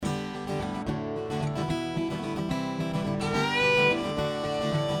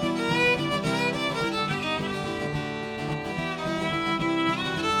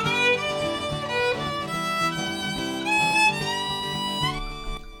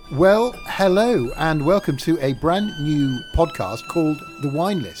Well, hello and welcome to a brand new podcast called The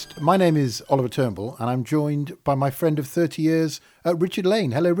Wine List. My name is Oliver Turnbull and I'm joined by my friend of 30 years, Richard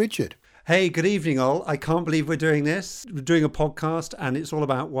Lane. Hello, Richard. Hey, good evening, all. I can't believe we're doing this. We're doing a podcast and it's all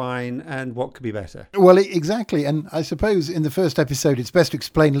about wine and what could be better. Well, exactly. And I suppose in the first episode, it's best to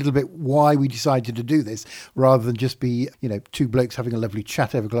explain a little bit why we decided to do this rather than just be, two blokes having a lovely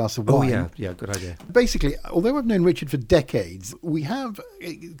chat over a glass of wine. Oh, yeah, good idea. Basically, although I've known Richard for decades, we have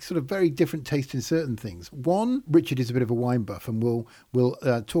a sort of very different taste in certain things. One, Richard is a bit of a wine buff and we'll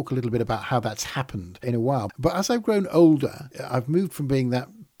talk a little bit about how that's happened in a while. But as I've grown older, I've moved from being that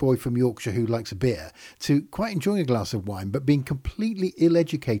boy from Yorkshire who likes a beer to quite enjoying a glass of wine, but being completely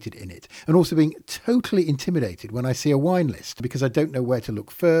ill-educated in it and also being totally intimidated when I see a wine list because I don't know where to look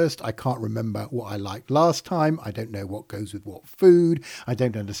first. I can't remember what I liked last time. I don't know what goes with what food. I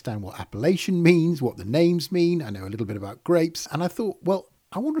don't understand what appellation means, what the names mean. I know a little bit about grapes. And I thought, well,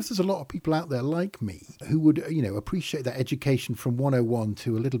 I wonder if there's a lot of people out there like me who would, appreciate that education from 101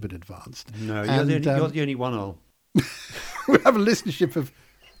 to a little bit advanced. No, you're the only one, Ol. We have a listenership of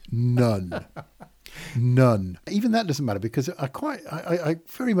None. Even that doesn't matter because I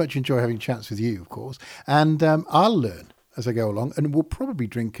very much enjoy having chats with you, of course, and I'll learn as I go along, and we'll probably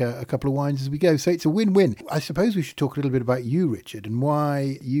drink a couple of wines as we go. So it's a win-win. I suppose we should talk a little bit about you, Richard, and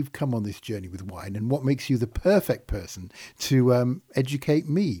why you've come on this journey with wine and what makes you the perfect person to educate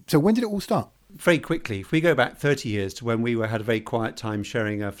me. So when did it all start? Very quickly, if we go back 30 years to when we had a very quiet time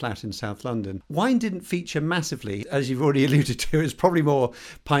sharing a flat in South London, wine didn't feature massively. As you've already alluded to, it's probably more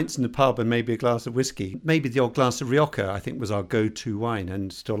pints in the pub and maybe a glass of whiskey. Maybe the odd glass of Rioja, I think, was our go-to wine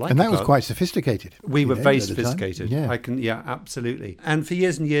and still like it. And that was quite sophisticated. We were very sophisticated. Yeah. Absolutely. And for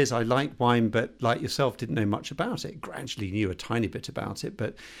years and years, I liked wine, but like yourself, didn't know much about it. Gradually knew a tiny bit about it,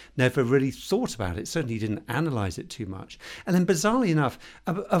 but never really thought about it. Certainly didn't analyse it too much. And then bizarrely enough,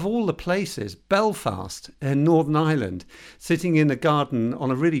 of all the places, Belfast in Northern Ireland, sitting in a garden on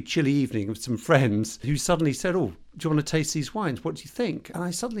a really chilly evening with some friends who suddenly said, "Oh, do you want to taste these wines? What do you think?" And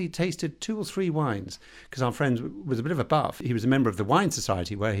I suddenly tasted 2 or 3 wines because our friend was a bit of a buff. He was a member of the wine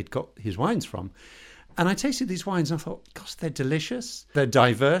society where he'd got his wines from. And I tasted these wines and I thought, gosh, they're delicious. They're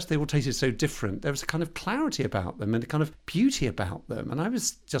diverse. They all tasted so different. There was a kind of clarity about them and a kind of beauty about them. And I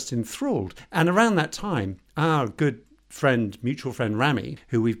was just enthralled. And around that time, our good mutual friend Rami,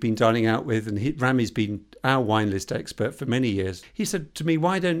 who we've been dining out with, and Rami's been our wine list expert for many years. He said to me,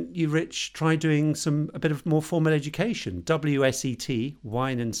 "Why don't you, Rich, try doing a bit of more formal education? WSET,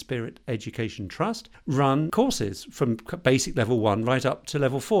 Wine and Spirit Education Trust, run courses from basic level 1 right up to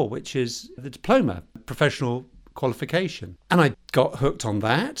level 4, which is the diploma, professional qualification." And I got hooked on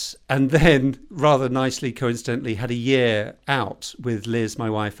that, and then rather nicely, coincidentally, had a year out with Liz, my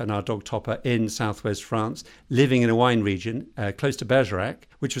wife, and our dog Topper in southwest France, living in a wine region close to Bergerac,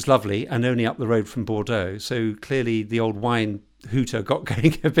 which was lovely and only up the road from Bordeaux. So clearly the old wine hooter got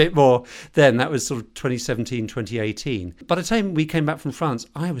going a bit more then. That was sort of 2017, 2018. By the time we came back from France,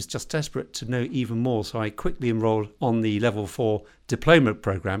 I was just desperate to know even more. So I quickly enrolled on the level 4 diploma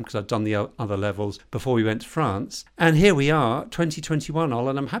program because I'd done the other levels before we went to France. And here we are, 2021,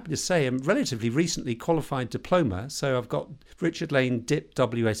 and I'm happy to say I'm relatively recently qualified diploma. So I've got Richard Lane DIP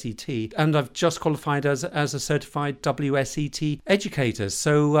WSET, and I've just qualified as a certified WSET educator.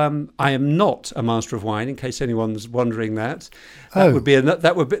 So I am not a master of wine, in case anyone's wondering that. That would be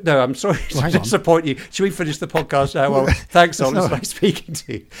no. I'm sorry to disappoint you. Should we finish the podcast now? Well, thanks, Ol. It's nice speaking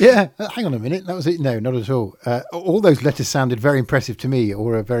to you. Yeah, hang on a minute. That was it. No, not at all. All those letters sounded very impressive to me,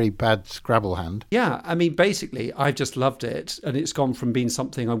 or a very bad Scrabble hand. Yeah, I mean, basically, I've just loved it, and it's gone from being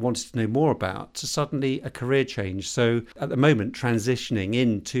something I wanted to know more about to suddenly a career change. So at the moment, transitioning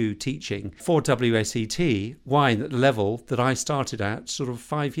into teaching for WSET wine at the level that I started at sort of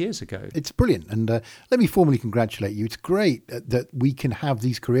 5 years ago. It's brilliant, and let me formally congratulate you. It's great that we can have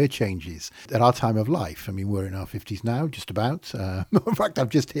these career changes at our time of life. I mean, we're in our 50s now, just about. In fact, I've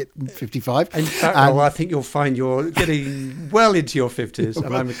just hit 55. In fact, I think you'll find you're getting well into your 50s,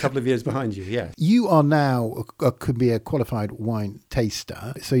 and I'm a couple of years behind you, yeah. You are now, could be a qualified wine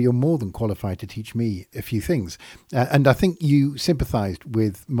taster, so you're more than qualified to teach me a few things. And I think you sympathised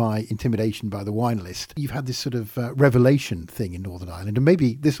with my intimidation by the wine list. You've had this sort of revelation thing in Northern Ireland, and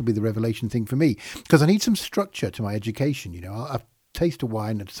maybe this will be the revelation thing for me, because I need some structure to my education. I've taste a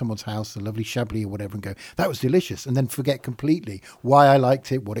wine at someone's house, a lovely Chablis or whatever, and go, that was delicious, and then forget completely why I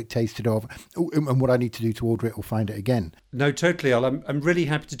liked it, what it tasted of, and what I need to do to order it or find it again. No, totally, Al. I'm really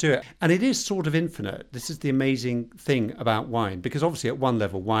happy to do it. And it is sort of infinite. This is the amazing thing about wine, because obviously at one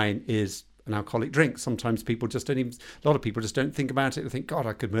level, wine is an alcoholic drink. Sometimes people just don't even, a lot of people just don't think about it. They think, God,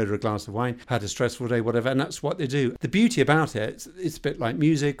 I could murder a glass of wine, had a stressful day, whatever. And that's what they do. The beauty about it, it's a bit like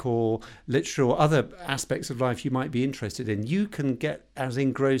music or literature or other aspects of life you might be interested in. You can get as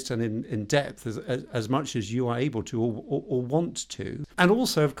engrossed and in depth as much as you are able to or want to. And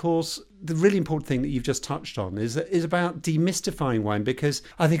also, of course, the really important thing that you've just touched on is about demystifying wine, because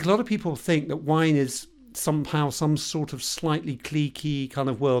I think a lot of people think that wine is somehow some sort of slightly cliquey kind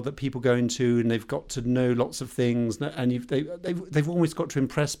of world that people go into, and they've got to know lots of things, and they've always got to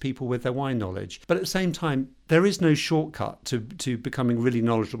impress people with their wine knowledge. But at the same time, there is no shortcut to becoming really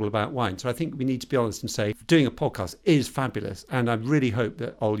knowledgeable about wine. So I think we need to be honest and say doing a podcast is fabulous, and I really hope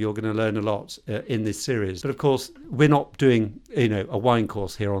that, you're going to learn a lot in this series. But of course, we're not doing a wine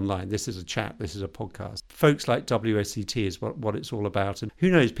course here online. This is a chat. This is a podcast. Folks like WSET is what it's all about. And who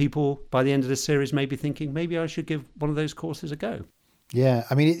knows, people by the end of this series may be thinking, maybe I should give one of those courses a go. Yeah,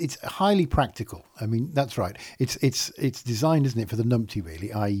 I mean, it's highly practical. I mean, that's right. It's designed, isn't it, for the numpty,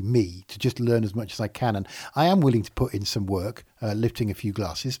 really, i.e. me, to just learn as much as I can. And I am willing to put in some work, lifting a few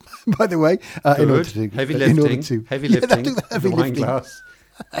glasses, by the way. In order to heavy lifting the wine glass.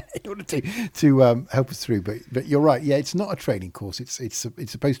 In order to help us through, but you're right. Yeah, it's not a training course. It's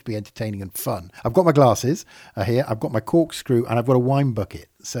supposed to be entertaining and fun. I've got my glasses here. I've got my corkscrew, and I've got a wine bucket.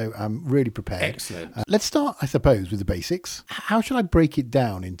 So I'm really prepared. Excellent. Let's start, I suppose, with the basics. How should I break it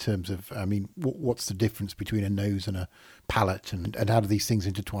down in terms of, I mean, what's the difference between a nose and a palate, and how do these things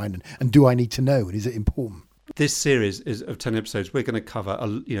intertwine, and do I need to know, and is it important? This series is of 10 episodes. We're going to cover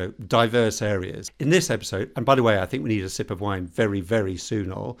diverse areas. In this episode, and by the way, I think we need a sip of wine very, very soon,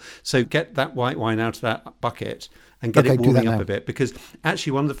 all. So get that white wine out of that bucket and get it warming up a bit, because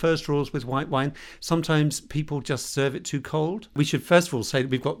actually one of the first rules with white wine, sometimes people just serve it too cold. We should first of all say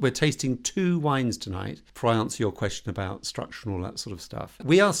that we're tasting 2 wines tonight, before I answer your question about structure and all that sort of stuff.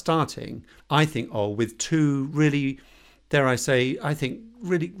 We are starting, I think, with 2 really, dare I say, I think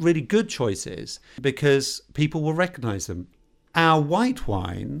really, really good choices, because people will recognise them. Our white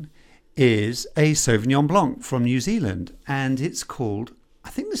wine is a Sauvignon Blanc from New Zealand, and it's called, I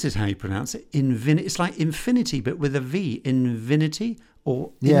think this is how you pronounce it, Infinity. It's like infinity, but with a V. Infinity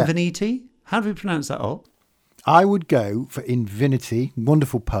or Infinity? How do we pronounce that, Ol? I would go for Infinity.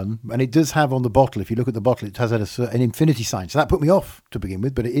 Wonderful pun. And it does have on the bottle, if you look at the bottle, it has an infinity sign. So that put me off to begin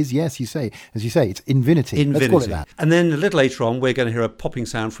with. But it is, yes, as you say, it's Infinity. Let's call it that. And then a little later on, we're going to hear a popping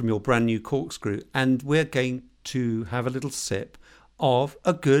sound from your brand new corkscrew. And we're going to have a little sip of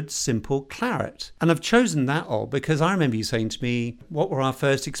a good, simple claret. And I've chosen that, all because I remember you saying to me, what were our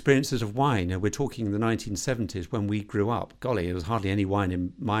first experiences of wine? And we're talking in the 1970s when we grew up. Golly, there was hardly any wine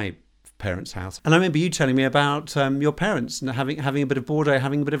in my parents' house. And I remember you telling me about your parents having a bit of Bordeaux,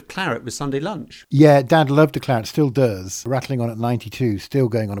 having a bit of claret with Sunday lunch. Yeah, Dad loved a claret, still does. Rattling on at 92, still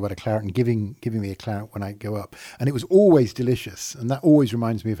going on about a claret and giving me a claret when I go up. And it was always delicious, and that always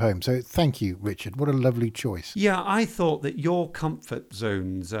reminds me of home. So thank you, Richard. What a lovely choice. Yeah, I thought that your comfort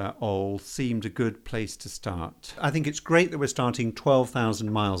zones all seemed a good place to start. I think it's great that we're starting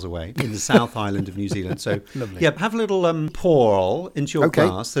 12,000 miles away in the South Island of New Zealand. So lovely. Yeah, have a little pour into your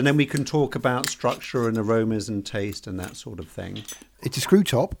glass, and then we can talk about structure and aromas and taste and that sort of thing. It's a screw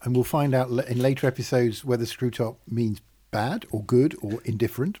top, and we'll find out in later episodes whether screw top means bad or good or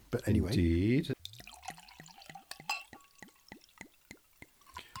indifferent. But anyway. Indeed.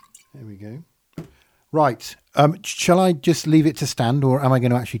 There we go. Right. Shall I just leave it to stand, or am I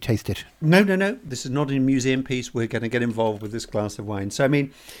going to actually taste it? No. This is not a museum piece. We're going to get involved with this glass of wine. So, I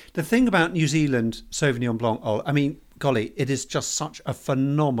mean, the thing about New Zealand Sauvignon Blanc, I mean, golly, it is just such a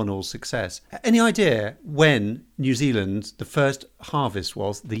phenomenal success. Any idea when New Zealand, the first harvest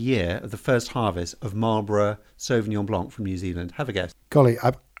was, the year of the first harvest of Marlborough Sauvignon Blanc from New Zealand? Have a guess. Golly,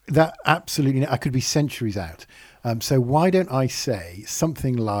 that absolutely, I could be centuries out. So why don't I say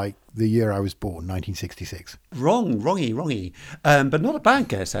something like the year I was born, 1966? Wrongy. But not a bad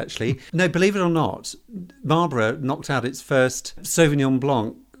guess, actually. No, believe it or not, Marlborough knocked out its first Sauvignon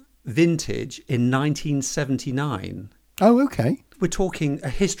Blanc vintage in 1979. Oh, okay. We're talking a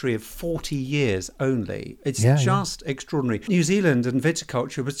history of 40 years only. It's just extraordinary. New Zealand and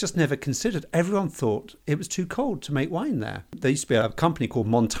viticulture was just never considered. Everyone thought it was too cold to make wine there. There used to be a company called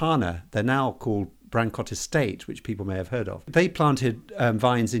Montana. They're now called Brancott Estate, which people may have heard of. They planted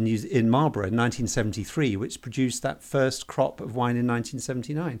vines in Marlborough in 1973, which produced that first crop of wine in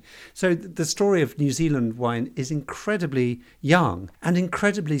 1979. So the story of New Zealand wine is incredibly young and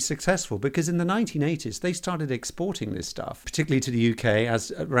incredibly successful, because in the 1980s they started exporting this stuff, particularly to the UK,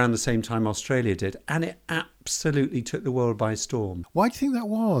 as around the same time Australia did, and it absolutely took the world by storm. Why do you think that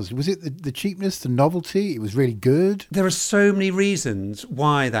was? Was it the cheapness, the novelty? It was really good? There are so many reasons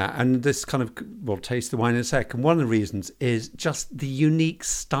why that, and this kind of, we'll taste the wine in a sec, and one of the reasons is just the unique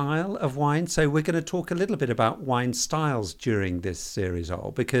style of wine. So we're going to talk a little bit about wine styles during this series,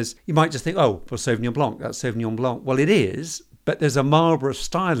 because you might just think, oh, well, Sauvignon Blanc, that's Sauvignon Blanc. Well, it is, but there's a Marlborough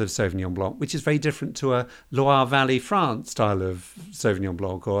style of Sauvignon Blanc, which is very different to a Loire Valley, France style of Sauvignon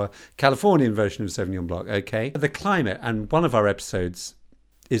Blanc, or a Californian version of Sauvignon Blanc, okay? The climate, and one of our episodes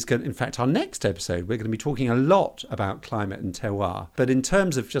is going, in fact, our next episode, we're going to be talking a lot about climate and terroir. But in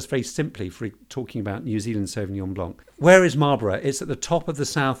terms of just very simply for talking about New Zealand Sauvignon Blanc, where is Marlborough? It's at the top of the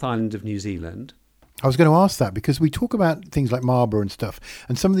South Island of New Zealand. I was going to ask that, because we talk about things like Marlborough and stuff,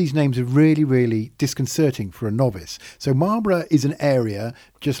 and some of these names are really, really disconcerting for a novice. So Marlborough is an area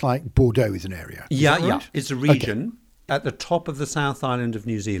just like Bordeaux is an area. Yeah. It's a region at the top of the South Island of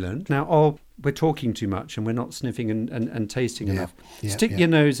New Zealand. Now, we're talking too much and we're not sniffing and tasting enough. Stick your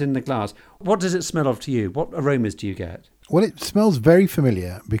nose in the glass. What does it smell of to you? What aromas do you get? Well, it smells very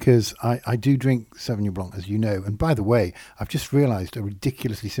familiar, because I do drink Sauvignon Blanc, as you know. And by the way, I've just realised a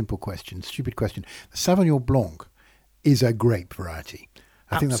ridiculously simple question, stupid question. The Sauvignon Blanc is a grape variety.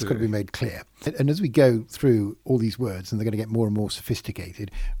 I think that's got to be made clear. And as we go through all these words, and they're going to get more and more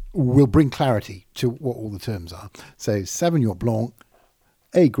sophisticated, we'll bring clarity to what all the terms are. So Sauvignon Blanc,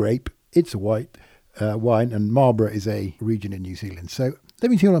 a grape, it's a white wine, and Marlborough is a region in New Zealand. So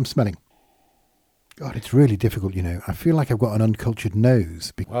let me see what I'm smelling. God, it's really difficult, I feel like I've got an uncultured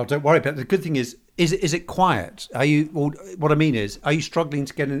nose. Well, don't worry about it. The good thing is it quiet? Are you struggling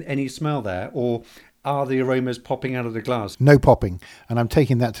to get any smell there, or are the aromas popping out of the glass? No popping. And I'm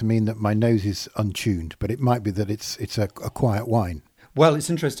taking that to mean that my nose is untuned, but it might be that it's a quiet wine. Well, it's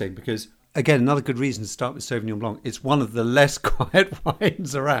interesting because, again, another good reason to start with Sauvignon Blanc. It's one of the less quiet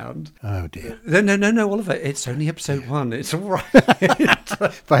wines around. Oh, dear. No, Oliver. It's only episode 1. It's all right.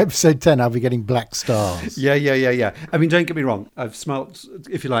 By episode 10, I'll be getting black stars. Yeah. I mean, don't get me wrong. I've smelt,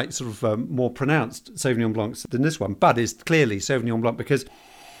 if you like, sort of more pronounced Sauvignon Blancs than this one. But it's clearly Sauvignon Blanc, because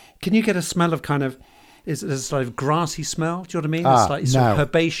can you get a smell of kind of, is it a sort of grassy smell? Do you know what I mean? A slightly sort of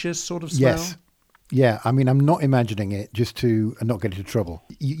herbaceous sort of smell? Yes. Yeah, I mean, I'm not imagining it just to not get into trouble.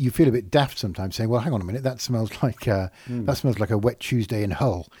 You feel a bit daft sometimes saying, well, hang on a minute, that smells like a wet Tuesday in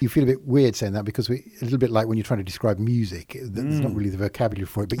Hull. You feel a bit weird saying that, because a little bit like when you're trying to describe music. There's not really the vocabulary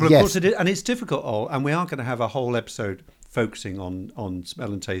for it. But well, yes. Of course it is, and it's difficult, and we are going to have a whole episode focusing on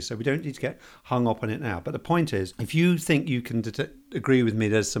smell and taste, so we don't need to get hung up on it now. But the point is, if you think you can agree with me,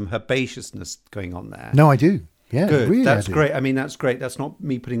 there's some herbaceousness going on there. No, I do. Yeah, good. Really, that's great. I mean, that's great. That's not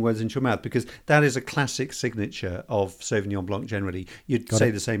me putting words into your mouth, because that is a classic signature of Sauvignon Blanc generally. You'd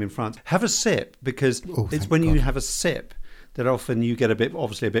say the same in France. Have a sip, because it's when you have a sip that often you get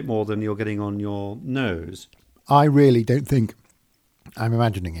obviously a bit more than you're getting on your nose. I really don't think I'm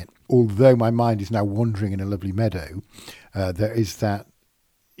imagining it. Although my mind is now wandering in a lovely meadow, there is that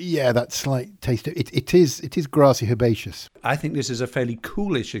slight taste. It is grassy herbaceous. I think this is a fairly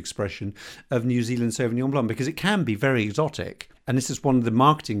coolish expression of New Zealand Sauvignon Blanc, because it can be very exotic. And this is one of the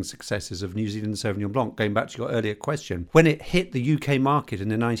marketing successes of New Zealand Sauvignon Blanc, going back to your earlier question. When it hit the UK market in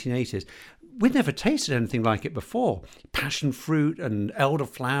the 1980s, we'd never tasted anything like it before. Passion fruit and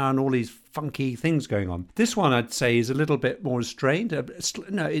elderflower and all these funky things going on. This one, I'd say, is a little bit more restrained.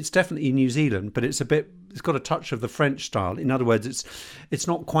 No, it's definitely New Zealand, but it's got a touch of the French style. In other words, it's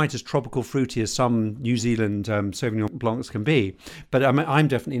not quite as tropical fruity as some New Zealand Sauvignon Blancs can be. But I'm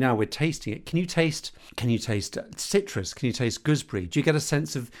definitely, now we're tasting it. Can you taste citrus? Can you taste gooseberry? Do you get a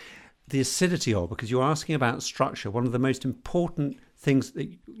sense of the acidity of? Because you're asking about structure. One of the most important things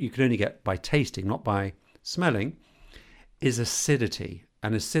that you can only get by tasting, not by smelling, is acidity.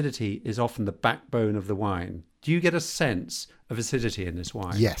 And acidity is often the backbone of the wine. Do you get a sense of acidity in this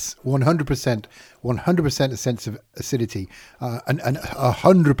wine? Yes, 100% a sense of acidity, and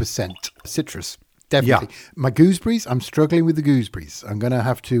 100% citrus, definitely. Yeah. My gooseberries, I'm struggling with the gooseberries. I'm going to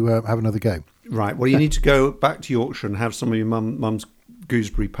have to have another go. Right, well, you need to go back to Yorkshire and have some of your mum's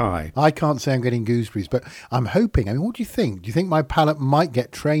gooseberry pie. I can't say I'm getting gooseberries, but I'm hoping. I mean, what do you think? Do you think my palate might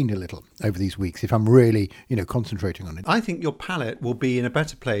get trained a little over these weeks if I'm really, concentrating on it? I think your palate will be in a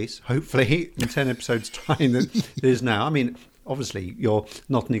better place, hopefully, in 10 episodes' time than it is now. I mean, Obviously, you're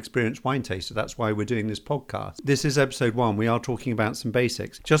not an experienced wine taster. That's why we're doing this podcast. This is episode 1. We are talking about some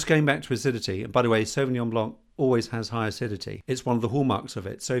basics. Just going back to acidity. And by the way, Sauvignon Blanc always has high acidity. It's one of the hallmarks of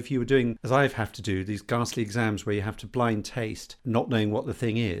it. So if you were doing, as I have to do, these ghastly exams where you have to blind taste, not knowing what the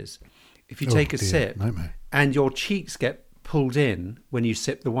thing is, if you take a sip and your cheeks get pulled in when you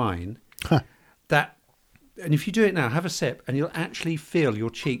sip the wine, and if you do it now, have a sip and you'll actually feel your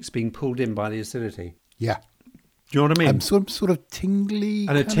cheeks being pulled in by the acidity. Yeah. Do you know what I mean? Sort of tingly.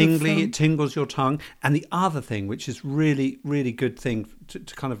 And it tingles your tongue. And the other thing, which is really, really good thing to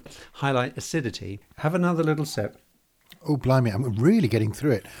kind of highlight acidity, have another little sip. Oh, blimey, I'm really getting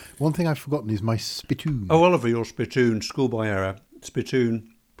through it. One thing I've forgotten is my spittoon. Oh, Oliver, your spittoon, schoolboy error.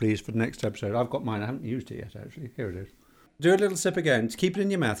 Spittoon, please, for the next episode. I've got mine. I haven't used it yet, actually. Here it is. Do a little sip again. Keep it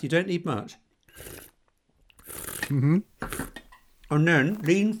in your mouth. You don't need much. Mm-hmm. And then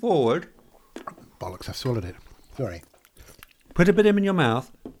lean forward. Bollocks, I swallowed it. Sorry. Put a bit in your mouth,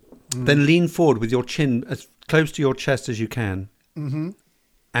 then lean forward with your chin as close to your chest as you can. Mm-hmm.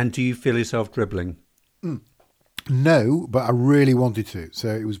 And do you feel yourself dribbling? No, but I really wanted to, so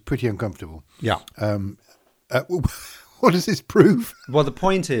it was pretty uncomfortable. Yeah. What does this prove? Well, the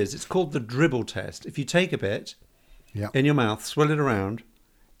point is, it's called the dribble test. If you take a bit in your mouth, swirl it around,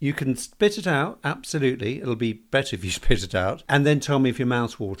 you can spit it out, absolutely. It'll be better if you spit it out. And then tell me if your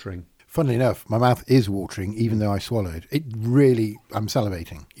mouth's watering. Funnily enough, my mouth is watering, even though I swallowed. It really, I'm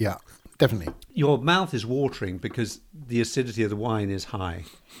salivating. Yeah, definitely. Your mouth is watering because the acidity of the wine is high.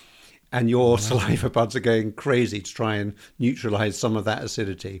 And your saliva buds are going crazy to try and neutralise some of that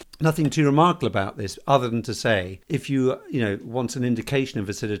acidity. Nothing too remarkable about this, other than to say, if you want an indication of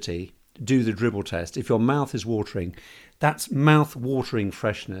acidity, do the dribble test. If your mouth is watering, that's mouth-watering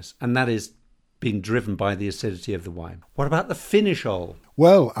freshness, and that is being driven by the acidity of the wine. What about the finish, Ol?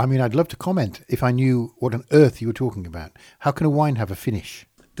 Well, I mean, I'd love to comment if I knew what on earth you were talking about. How can a wine have a finish?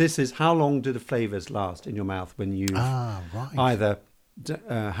 This is how long do the flavours last in your mouth when you've either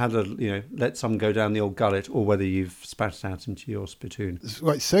had let some go down the old gullet, or whether you've spat it out into your spittoon.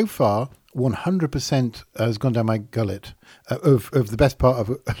 Right, so far, 100% has gone down my gullet of the best part of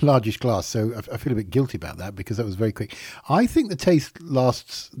a largish glass. So I feel a bit guilty about that because that was very quick. I think the taste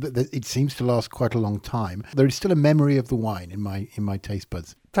lasts. It seems to last quite a long time. There is still a memory of the wine in my taste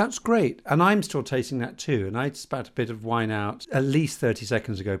buds. That's great. And I'm still tasting that too. And I spat a bit of wine out at least 30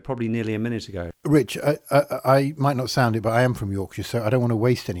 seconds ago, probably nearly a minute ago. Rich, I might not sound it, but I am from Yorkshire, so I don't want to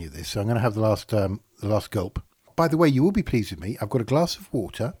waste any of this. So I'm going to have the last gulp. By the way, you will be pleased with me. I've got a glass of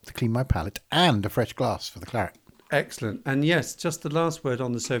water to clean my palate and a fresh glass for the claret. Excellent. And yes, just the last word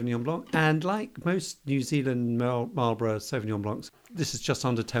on the Sauvignon Blanc. And like most New Zealand Marlborough Sauvignon Blancs, this is just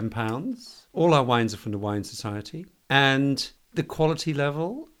under £10. All our wines are from the Wine Society. And the quality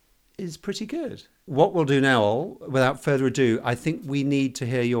level is pretty good. What we'll do now, Ol, without further ado, I think we need to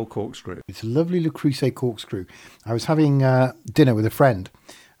hear your corkscrew. It's a lovely Le Creuset corkscrew. I was having dinner with a friend,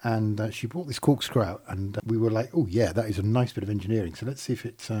 and she brought this corkscrew out, and we were like, oh yeah, that is a nice bit of engineering. So let's see if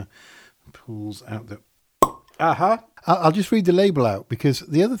it pulls out the... Aha! I'll just read the label out, because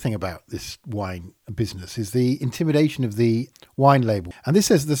the other thing about this wine business is the intimidation of the wine label. And this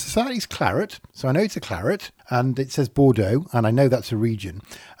says the Society's claret, so I know it's a claret, and it says Bordeaux, and I know that's a region.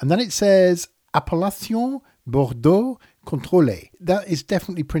 And then it says Appellation Bordeaux Contrôlée. That is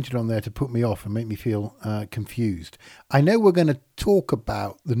definitely printed on there to put me off and make me feel confused. I know we're going to talk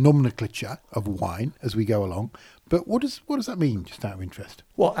about the nomenclature of wine as we go along, but what does that mean, just out of interest?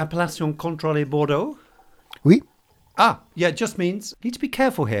 What, Appellation Contrôlée Bordeaux? Oui. Yeah, it just means, need to be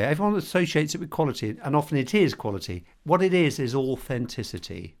careful here. Everyone associates it with quality, and often it is quality. What it is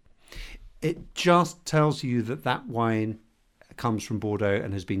authenticity. It just tells you that wine comes from Bordeaux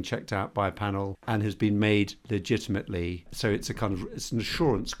and has been checked out by a panel and has been made legitimately. So it's an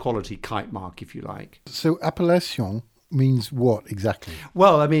assurance quality kite mark, if you like. So appellation means what exactly?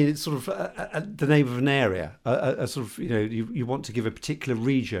 Well, I mean, it's sort of the name of an area, a sort of, you want to give a particular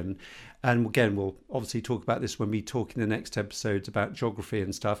region. And again, we'll obviously talk about this when we talk in the next episodes about geography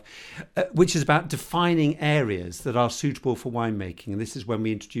and stuff, which is about defining areas that are suitable for winemaking. And this is when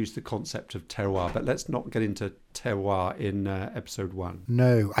we introduce the concept of terroir. But let's not get into terroir in episode 1.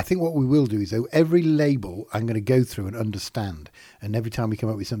 No, I think what we will do is, though, every label I'm going to go through and understand. And every time we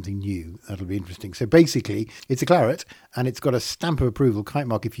come up with something new, that'll be interesting. So basically, it's a claret and it's got a stamp of approval, kite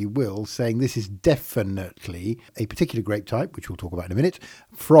mark, if you will, saying this is definitely a particular grape type, which we'll talk about in a minute,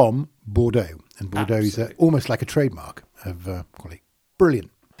 from Bordeaux. And Bordeaux is almost like a trademark of quality.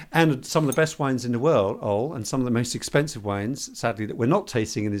 Brilliant. And some of the best wines in the world, and some of the most expensive wines, sadly, that we're not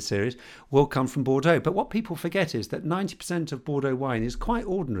tasting in this series, will come from Bordeaux. But what people forget is that 90% of Bordeaux wine is quite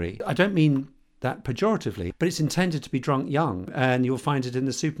ordinary. I don't mean that pejoratively, but it's intended to be drunk young. And you'll find it in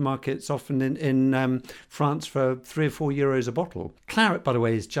the supermarkets, often in France, for €3 or €4 a bottle. Claret, by the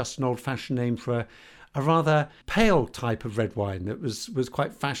way, is just an old-fashioned name for a rather pale type of red wine that was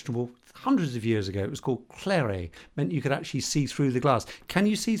quite fashionable hundreds of years ago. It was called claret. Meant you could actually see through the glass. Can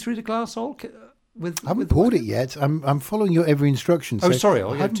you see through the glass, Ol? I haven't poured it yet. I'm following your every instruction. So sorry,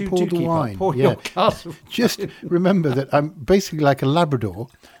 I haven't do poured the keep wine. Up. Pour your glass of Just remember that I'm basically like a Labrador,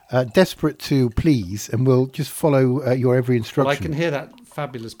 desperate to please, and will just follow your every instruction. Well, I can hear that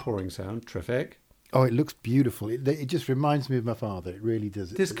fabulous pouring sound. Terrific. Oh, it looks beautiful. It just reminds me of my father. It really does.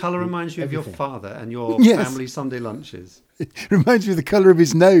 This colour reminds you of your father and your Yes. family Sunday lunches. It reminds me of the colour of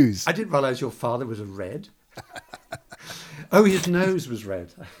his nose. I didn't realise your father was a red. Oh, his nose was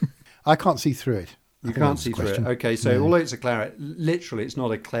red. I can't see through it. You can't see through it. Okay, so although it's a claret, literally it's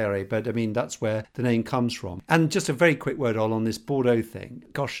not a claret, but I mean, that's where the name comes from. And just a very quick word on this Bordeaux thing.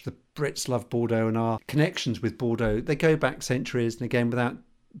 Gosh, the Brits love Bordeaux, and our connections with Bordeaux, they go back centuries. And again, without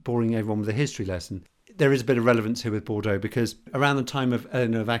boring everyone with a history lesson, there is a bit of relevance here with Bordeaux, because around the time of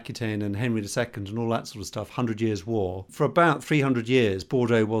Eleanor of Aquitaine and Henry II and all that sort of stuff, 100 Years' War, for about 300 years,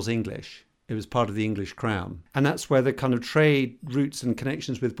 Bordeaux was English. It was part of the English crown. And that's where the kind of trade routes and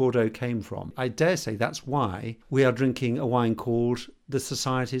connections with Bordeaux came from. I dare say that's why we are drinking a wine called the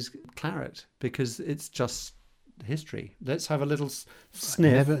Society's Claret, because it's just history. Let's have a little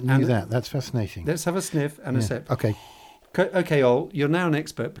sniff. I never knew that. That's fascinating. Let's have a sniff and a sip. Okay. Okay, Ol, you're now an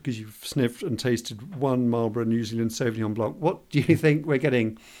expert because you've sniffed and tasted one Marlborough New Zealand Sauvignon Blanc. What do you think we're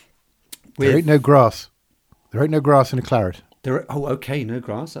getting? There ain't no grass. There ain't no grass in a claret. Okay, no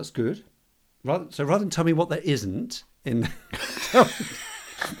grass. That's good. Rather than tell me what there isn't in,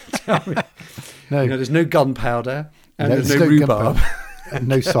 tell me. No, there's no gunpowder and there's no rhubarb and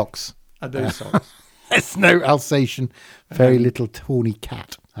no socks. And no socks. There's no Alsatian, very little tawny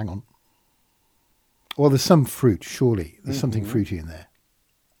cat. Hang on. Well, there's some fruit. Surely there's something fruity in there.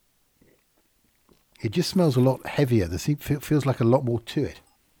 It just smells a lot heavier. Feels like a lot more to it.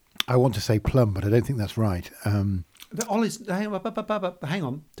 I want to say plum, but I don't think that's right. Hang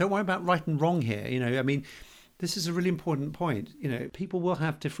on. Don't worry about right and wrong here. I mean, this is a really important point. People will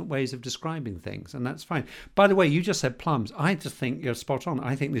have different ways of describing things, and that's fine. By the way, you just said plums. I just think you're spot on.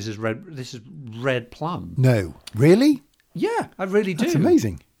 I think this is red. This is red plum. No, really? Yeah, I really do. That's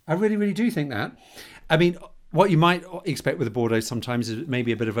amazing. I really, really do think that. I mean, what you might expect with a Bordeaux sometimes is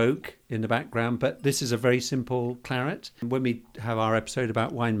maybe a bit of oak in the background, but this is a very simple claret. When we have our episode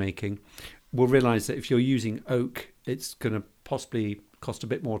about winemaking, we'll realise that if you're using oak, it's going to possibly cost a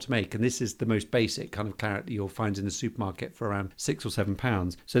bit more to make. And this is the most basic kind of claret that you'll find in the supermarket for around £6 or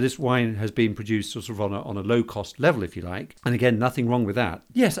 £7. So this wine has been produced sort of on a low cost level, if you like. And again, nothing wrong with that.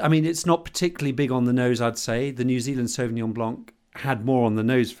 Yes, I mean, it's not particularly big on the nose, I'd say. The New Zealand Sauvignon Blanc had more on the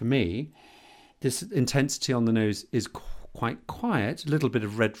nose for me. This intensity on the nose is quite quiet, a little bit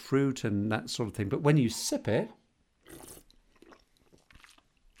of red fruit and that sort of thing. But when you sip it,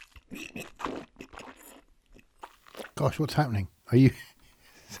 gosh, what's happening? Are you?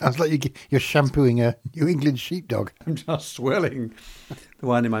 Sounds like you're shampooing a New England sheepdog. I'm just swirling the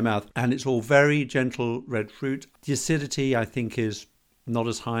wine in my mouth, and it's all very gentle red fruit. The acidity, I think, is not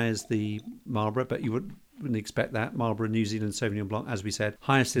as high as the Marlborough, but you wouldn't expect that. Marlborough New Zealand Sauvignon Blanc, as we said.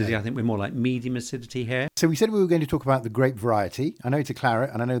 High acidity, I think we're more like medium acidity here. So we said we were going to talk about the grape variety. I know it's a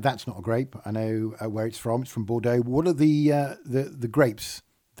claret, and I know that's not a grape. I know where it's from. It's from Bordeaux. What are the grapes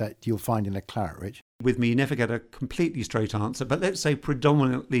that you'll find in a claret, Rich? With me, you never get a completely straight answer, but let's say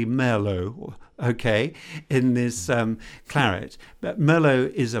predominantly Merlot, okay, in this claret. But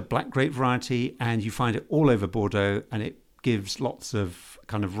Merlot is a black grape variety, and you find it all over Bordeaux, and it gives lots of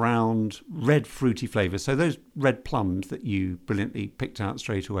kind of round, red, fruity flavours. So those red plums that you brilliantly picked out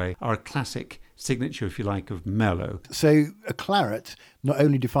straight away are a classic signature, if you like, of Merlot. So a claret not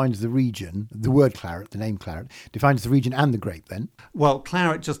only defines the region, the word claret, the name claret, defines the region and the grape then? Well,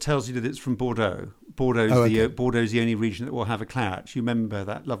 claret just tells you that it's from Bordeaux. Bordeaux's the only region that will have a claret. You remember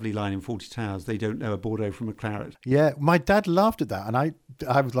that lovely line in 40 Towers, they don't know a Bordeaux from a claret. Yeah, my dad laughed at that, and I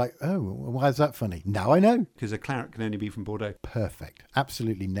was like, oh, why is that funny? Now I know. Because a claret can only be from Bordeaux. Perfect.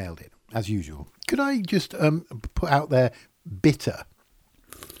 Absolutely nailed it, as usual. Could I just put out there bitter?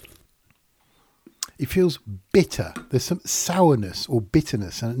 It feels bitter. There's some sourness or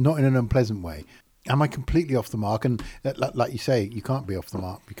bitterness, and not in an unpleasant way. Am I completely off the mark? And like you say, you can't be off the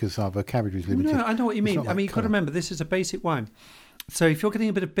mark because our vocabulary is limited. No, I know what you mean. I mean, you've got to remember, this is a basic wine. So if you're getting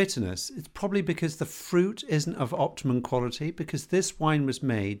a bit of bitterness, it's probably because the fruit isn't of optimum quality, because this wine was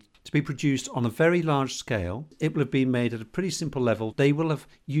made to be produced on a very large scale. It will have been made at a pretty simple level. They will have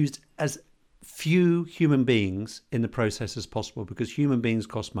used as few human beings in the process as possible, because human beings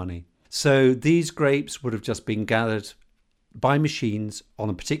cost money. So these grapes would have just been gathered by machines on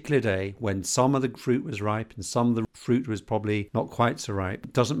a particular day when some of the fruit was ripe and some of the fruit was probably not quite so ripe.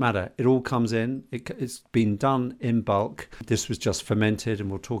 It doesn't matter. It all comes in. It's been done in bulk. This was just fermented, and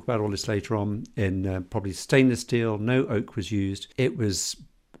we'll talk about all this later on, in probably stainless steel. No oak was used. It was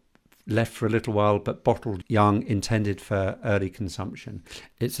left for a little while, but bottled young, intended for early consumption.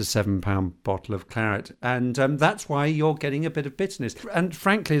 It's a £7 bottle of claret, and that's why you're getting a bit of bitterness. And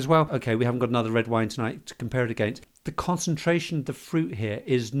frankly as well, okay, we haven't got another red wine tonight to compare it against. The concentration of the fruit here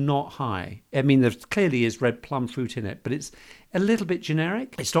is not high. I mean, there clearly is red plum fruit in it, but it's a little bit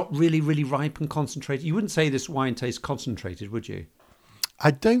generic. It's not really, really ripe and concentrated. You wouldn't say this wine tastes concentrated, would you?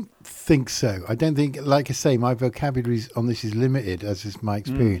 I don't think so. I don't think, like I say, my vocabulary on this is limited, as is my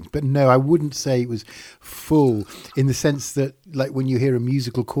experience. But no, I wouldn't say it was full in the sense that, like, when you hear a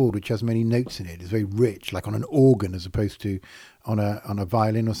musical chord which has many notes in it, it's very rich, like on an organ as opposed to on a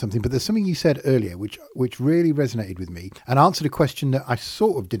violin or something. But there's something you said earlier which really resonated with me and answered a question that I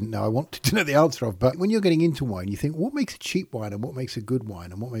sort of didn't know I wanted to know the answer of. But when you're getting into wine, you think, what makes a cheap wine and what makes a good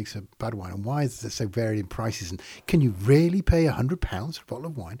wine and what makes a bad wine, and why is it so varied in prices, and can you really pay £100 for a bottle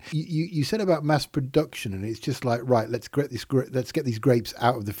of wine? You said about mass production, and it's just like, right, let's get these grapes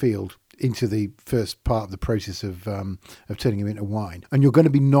out of the field into the first part of the process of turning them into wine. And you're going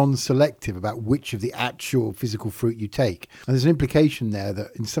to be non-selective about which of the actual physical fruit you take. And there's an implication there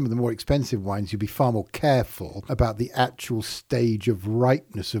that in some of the more expensive wines, you'll be far more careful about the actual stage of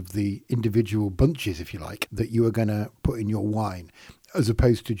ripeness of the individual bunches, if you like, that you are going to put in your wine, as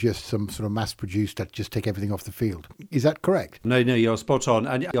opposed to just some sort of mass-produced that just take everything off the field. Is that correct? No, you're spot on.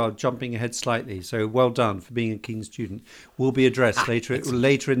 And you're jumping ahead slightly. So well done for being a keen student. Will be addressed later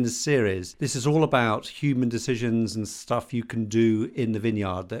in the series. This is all about human decisions and stuff you can do in the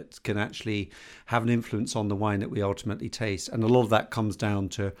vineyard that can actually have an influence on the wine that we ultimately taste. And a lot of that comes down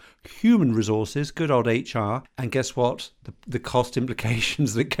to human resources, good old HR. And guess what? The cost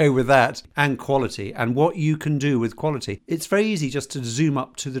implications that go with that, and quality, and what you can do with quality. It's very easy just to zoom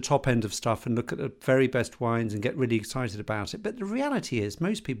up to the top end of stuff and look at the very best wines and get really excited about it. But the reality is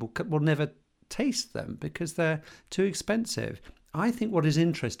most people will never taste them because they're too expensive. I think what is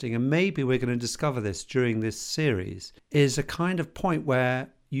interesting, and maybe we're going to discover this during this series, is a kind of point where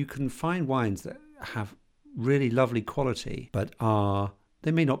you can find wines that have really lovely quality, but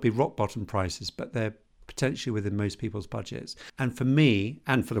they may not be rock bottom prices, but they're potentially within most people's budgets. And for me,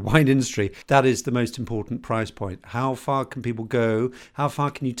 and for the wine industry, that is the most important price point. How far can people go? How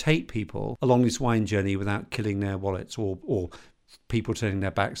far can you take people along this wine journey without killing their wallets, or people turning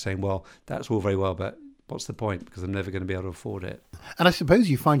their back saying, well, that's all very well, but what's the point? Because I'm never going to be able to afford it. And I suppose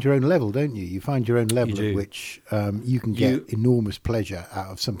you find your own level, don't you? You find your own level at which you can get enormous pleasure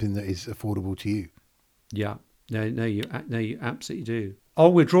out of something that is affordable to you. Yeah. No, you absolutely do. Oh,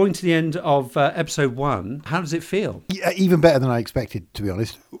 we're drawing to the end of episode 1. How does it feel? Yeah, even better than I expected, to be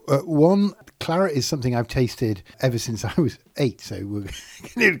honest. Claret is something I've tasted ever since I was 8, so we're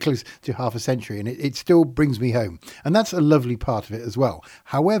getting close to half a century, and it still brings me home. And that's a lovely part of it as well.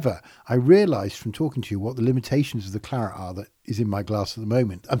 However, I realised from talking to you what the limitations of the claret are that is in my glass at the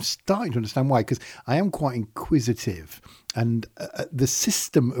moment. I'm starting to understand why, because I am quite inquisitive, and the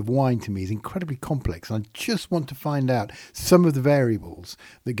system of wine to me is incredibly complex, and I just want to find out some of the variables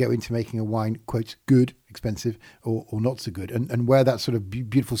that go into making a wine, quotes, good, expensive, or not so good, and where that sort of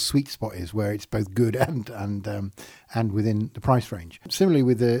beautiful sweet spot is, where it's both good and within the price range. Similarly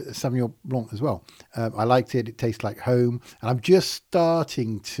with the Sauvignon Blanc as well. I liked it. It tastes like home, and I'm just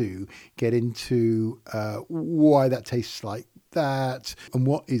starting to get into why that tastes like that, and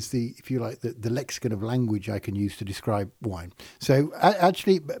what is the, if you like, the lexicon of language I can use to describe wine. So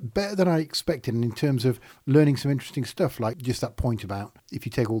actually better than I expected, and in terms of learning some interesting stuff, like just that point about if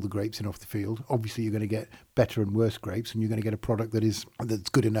you take all the grapes in off the field, obviously you're going to get better and worse grapes, and you're going to get a product that's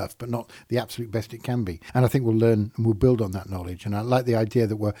good enough but not the absolute best it can be. And I think we'll learn and we'll build on that knowledge. And I like the idea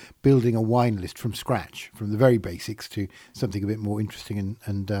that we're building a wine list from scratch, from the very basics to something a bit more interesting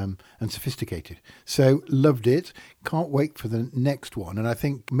and sophisticated. So loved it. Can't wait for the next one. And I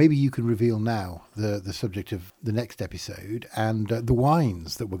think maybe you can reveal now the subject of the next episode and the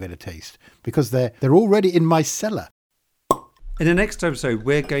wines that we're going to taste, because they're already in my cellar. In the next episode,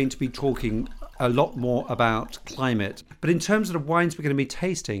 we're going to be talking a lot more about climate. But in terms of the wines we're going to be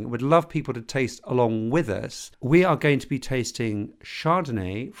tasting, we'd love people to taste along with us. We are going to be tasting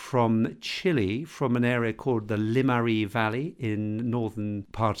Chardonnay from Chile, from an area called the Limarí Valley in the northern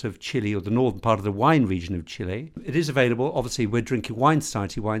part of Chile, or the northern part of the wine region of Chile. It is available. Obviously, we're drinking Wine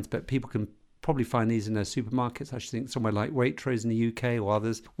Society wines, but people can probably find these in their supermarkets. I should think somewhere like Waitrose in the UK or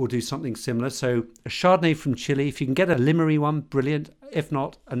others will do something similar. So a Chardonnay from Chile. If you can get a Limarí one, brilliant. If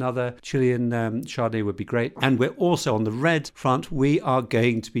not, another Chilean Chardonnay would be great. And we're also on the red front. We are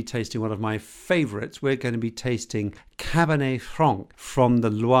going to be tasting one of my favorites. We're going to be tasting Cabernet Franc from the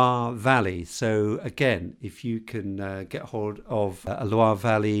Loire Valley. So again, if you can get hold of a Loire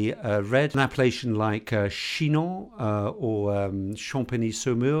Valley red, an appellation like Chinon or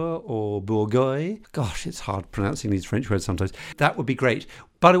Champagny-Saumur or Bourgogne. Gosh, it's hard pronouncing these French words sometimes. That would be great.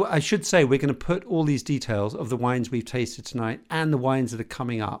 By the way, I should say we're going to put all these details of the wines we've tasted tonight and the wines that are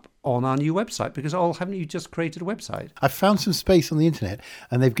coming up on our new website, because haven't you just created a website? I found some space on the internet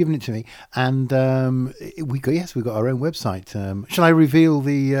and they've given it to me, and we've got our own website. Shall I reveal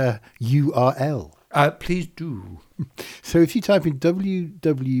the URL? Please do. So if you type in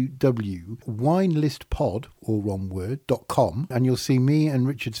www.winelistpod, all one word, .com, and you'll see me and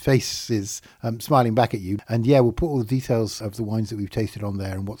Richard's faces smiling back at you. And yeah, we'll put all the details of the wines that we've tasted on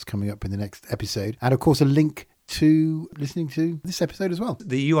there and what's coming up in the next episode. And of course, a link to listening to this episode as well.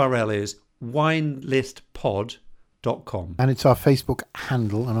 The URL is winelistpod.com. And it's our Facebook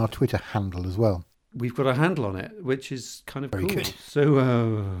handle and our Twitter handle as well. We've got a handle on it, which is kind of very cool. Good.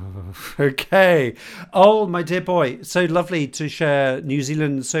 So, okay. Oh, my dear boy. So lovely to share New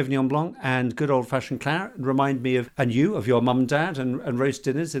Zealand Sauvignon Blanc and good old-fashioned claret. Remind me of your mum and dad and roast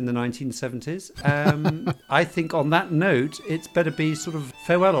dinners in the 1970s. I think on that note, it's better be sort of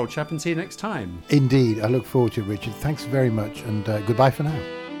farewell, old chap, and see you next time. Indeed. I look forward to it, Richard. Thanks very much, and goodbye for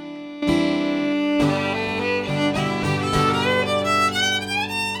now.